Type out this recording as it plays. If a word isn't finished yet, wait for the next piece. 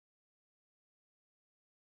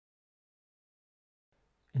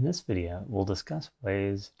In this video, we'll discuss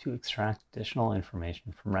ways to extract additional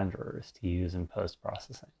information from renderers to use in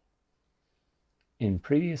post-processing. In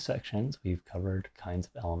previous sections, we've covered kinds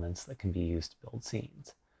of elements that can be used to build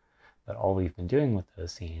scenes, but all we've been doing with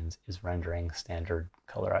those scenes is rendering standard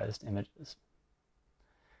colorized images.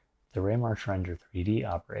 The RayMarch Render 3D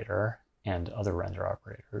operator and other render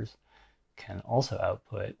operators can also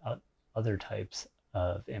output other types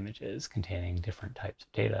of images containing different types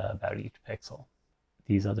of data about each pixel.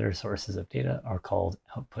 These other sources of data are called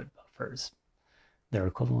output buffers. They're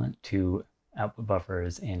equivalent to output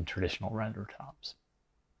buffers in traditional render tops.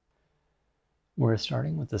 We're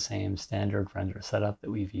starting with the same standard render setup that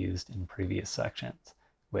we've used in previous sections,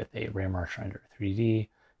 with a RayMarch Render 3D,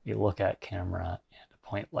 a look at camera, and a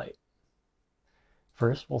point light.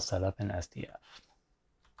 First, we'll set up an SDF.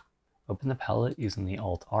 Open the palette using the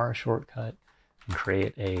Alt-R shortcut and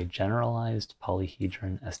create a generalized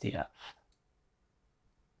polyhedron SDF.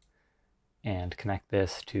 And connect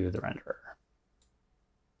this to the renderer.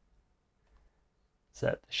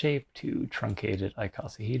 Set the shape to truncated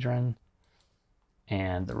icosahedron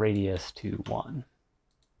and the radius to 1.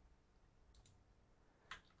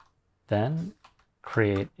 Then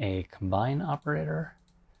create a combine operator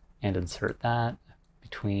and insert that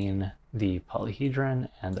between the polyhedron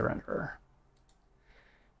and the renderer.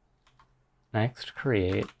 Next,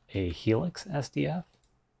 create a helix SDF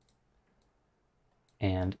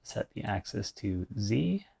and set the axis to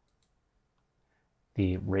Z,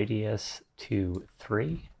 the radius to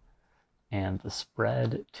 3, and the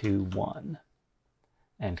spread to 1,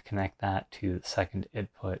 and connect that to the second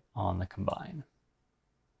input on the combine.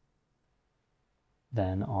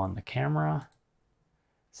 Then on the camera,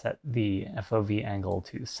 set the FOV angle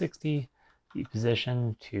to 60, the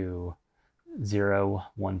position to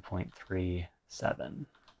 1.37.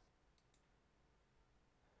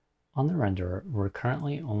 On the renderer, we're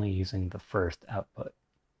currently only using the first output.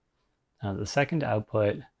 Now, the second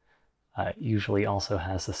output usually also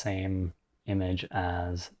has the same image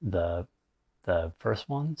as the first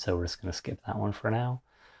one, so we're just going to skip that one for now.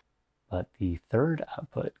 But the third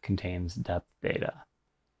output contains depth data.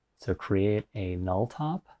 So create a null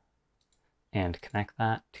top and connect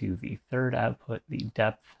that to the third output, the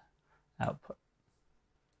depth output.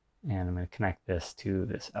 And I'm going to connect this to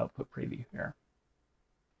this output preview here.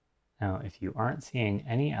 Now, if you aren't seeing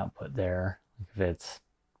any output there, if it's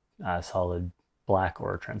solid black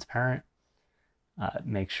or transparent,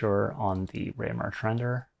 make sure on the RayMarch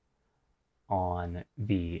render, on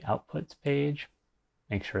the outputs page,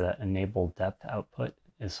 make sure that enable depth output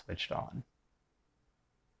is switched on.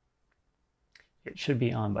 It should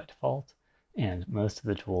be on by default, and most of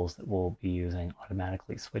the tools that we'll be using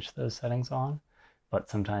automatically switch those settings on, but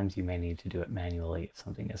sometimes you may need to do it manually if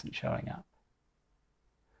something isn't showing up.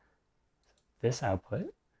 This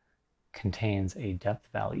output contains a depth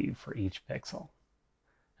value for each pixel.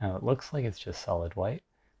 Now it looks like it's just solid white,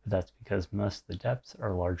 but that's because most of the depths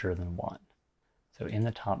are larger than 1. So in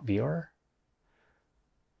the top viewer,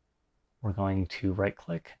 we're going to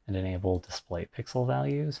right-click and enable display pixel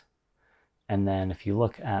values. And then if you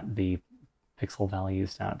look at the pixel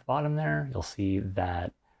values down at the bottom there, you'll see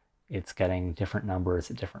that it's getting different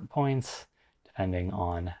numbers at different points, depending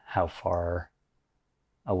on how far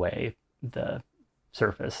away the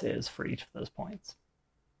surface is for each of those points.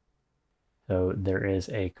 So there is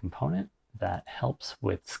a component that helps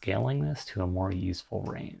with scaling this to a more useful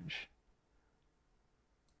range.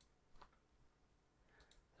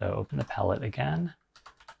 So open the palette again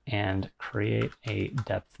and create a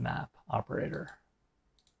depth map operator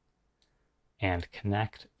and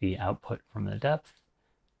connect the output from the depth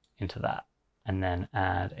into that, and then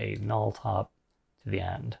add a null top to the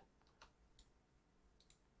end.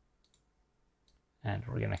 And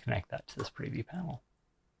we're going to connect that to this preview panel.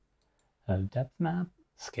 The depth map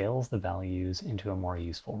scales the values into a more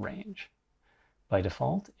useful range. By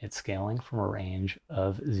default, it's scaling from a range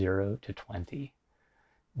of 0 to 20,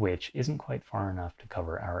 which isn't quite far enough to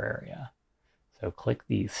cover our area. So click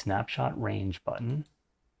the Snapshot Range button,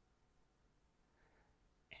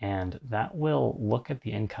 and that will look at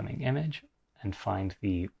the incoming image and find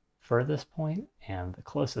the furthest point and the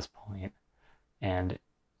closest point, and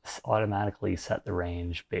automatically set the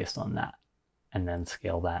range based on that, and then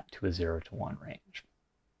scale that to a 0 to 1 range.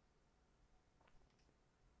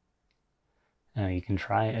 Now you can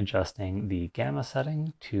try adjusting the gamma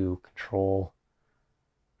setting to control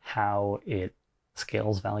how it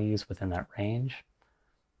scales values within that range.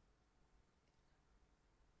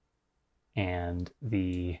 And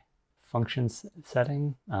the functions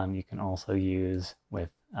setting you can also use with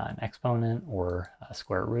an exponent or a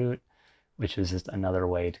square root, which is just another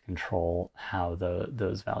way to control how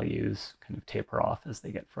those values kind of taper off as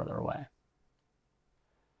they get further away.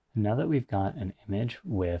 Now that we've got an image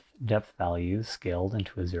with depth values scaled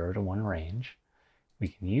into a 0 to 1 range, we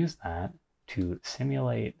can use that to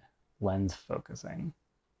simulate lens focusing.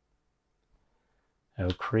 So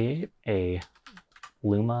create a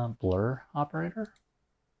Luma blur operator.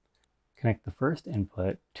 Connect the first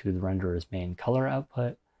input to the renderer's main color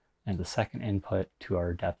output and the second input to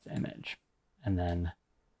our depth image, and then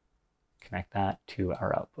connect that to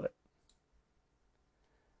our output.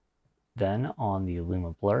 Then on the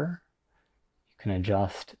Luma blur, you can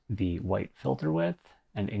adjust the white filter width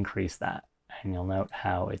and increase that. And you'll note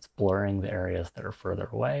how it's blurring the areas that are further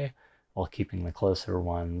away while keeping the closer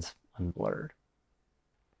ones unblurred.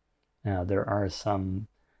 Now there are some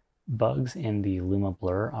bugs in the Luma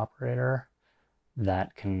blur operator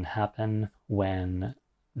that can happen when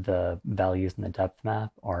the values in the depth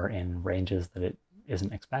map are in ranges that it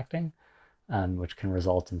isn't expecting, which can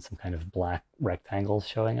result in some kind of black rectangles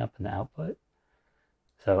showing up in the output.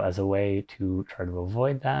 So as a way to try to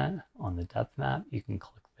avoid that, on the depth map, you can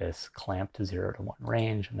click this clamp to 0 to 1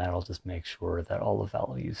 range, and that'll just make sure that all the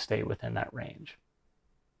values stay within that range.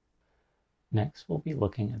 Next, we'll be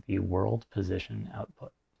looking at the world position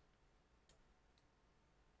output.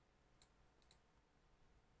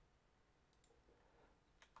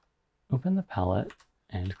 Open the palette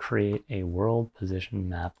and create a world position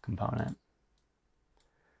map component,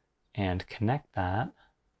 and connect that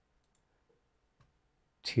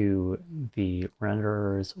to the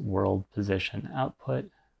renderer's world position output,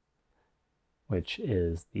 which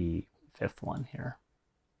is the 5th one here.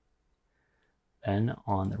 Then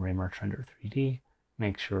on the RayMerge Render 3D,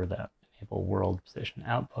 make sure that Enable World Position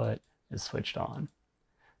Output is switched on.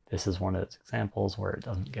 This is one of those examples where it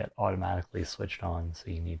doesn't get automatically switched on,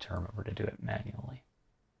 so you need to remember to do it manually.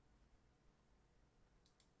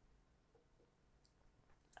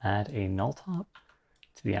 Add a null top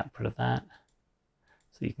to the output of that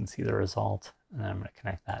so you can see the result, and then I'm going to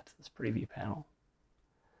connect that to this preview panel.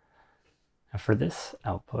 Now for this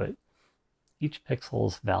output, each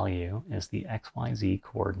pixel's value is the XYZ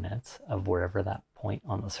coordinates of wherever that point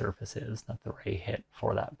on the surface is that the ray hit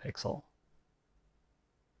for that pixel.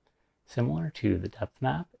 Similar to the depth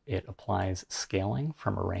map, it applies scaling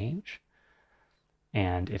from a range,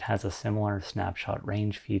 and it has a similar snapshot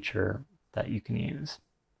range feature that you can use.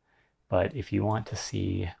 But if you want to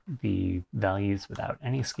see the values without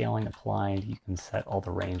any scaling applied, you can set all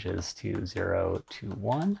the ranges to 0 to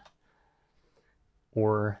 1,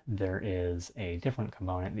 or there is a different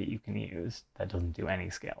component that you can use that doesn't do any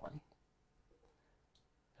scaling.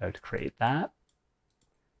 So to create that,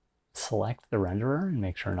 select the renderer and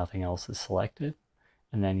make sure nothing else is selected,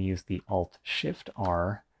 and then use the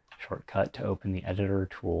Alt-Shift-R shortcut to open the Editor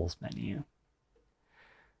Tools menu.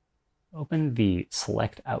 Open the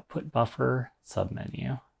Select Output Buffer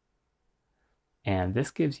submenu, and this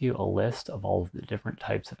gives you a list of all of the different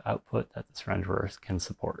types of output that this renderer can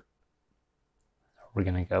support. We're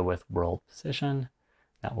going to go with World Position.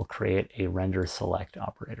 That will create a Render Select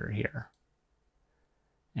operator here.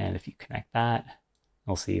 And if you connect that,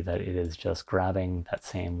 you'll see that it is just grabbing that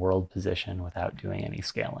same world position without doing any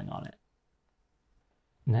scaling on it.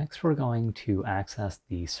 Next, we're going to access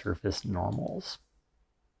the surface normals.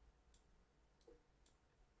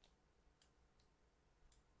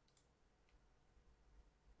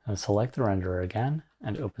 Now select the renderer again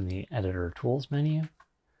and open the Editor Tools menu.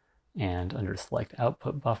 And under Select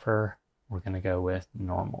Output Buffer, we're going to go with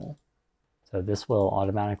Normal. So this will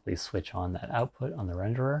automatically switch on that output on the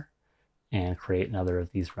renderer and create another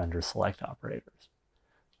of these render select operators.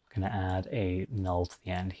 I'm going to add a null to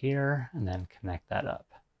the end here and then connect that up.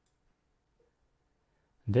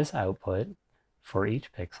 This output for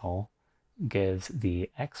each pixel gives the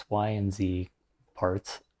X, Y, and Z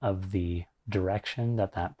parts of the direction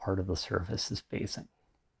that that part of the surface is facing.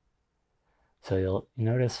 So you'll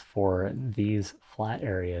notice for these flat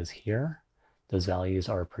areas here, those values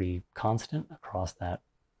are pretty constant across that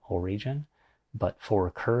whole region. But for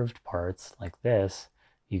curved parts like this,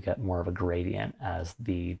 you get more of a gradient as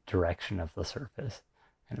the direction of the surface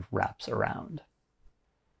kind of wraps around.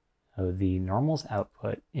 So the normals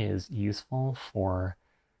output is useful for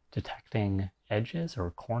detecting edges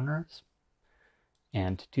or corners.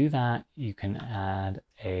 And to do that, you can add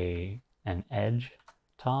an edge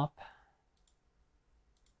top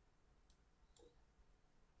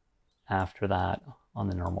after that on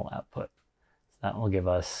the normal output. So that will give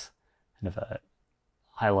us kind of a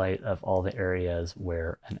highlight of all the areas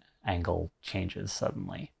where an angle changes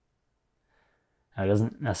suddenly. Now, it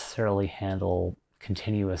doesn't necessarily handle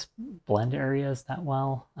continuous blend areas that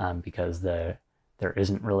well, because there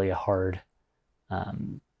isn't really a hard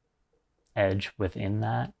edge within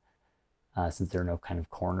that, since there are no kind of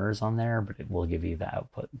corners on there, but it will give you the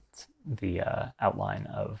output, the outline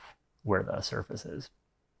of where the surface is.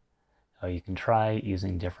 So you can try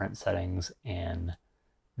using different settings in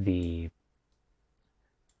the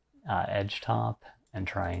edge top and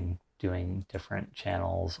trying doing different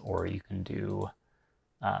channels, or you can do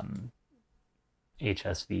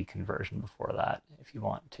HSV conversion before that if you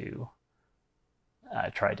want to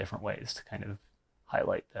try different ways to kind of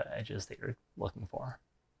highlight the edges that you're looking for.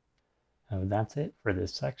 So that's it for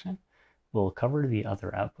this section. We'll cover the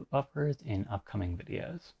other output buffers in upcoming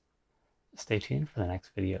videos. Stay tuned for the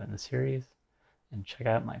next video in the series, and check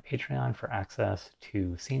out my Patreon for access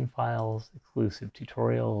to scene files, exclusive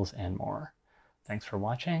tutorials, and more. Thanks for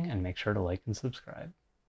watching, and make sure to like and subscribe.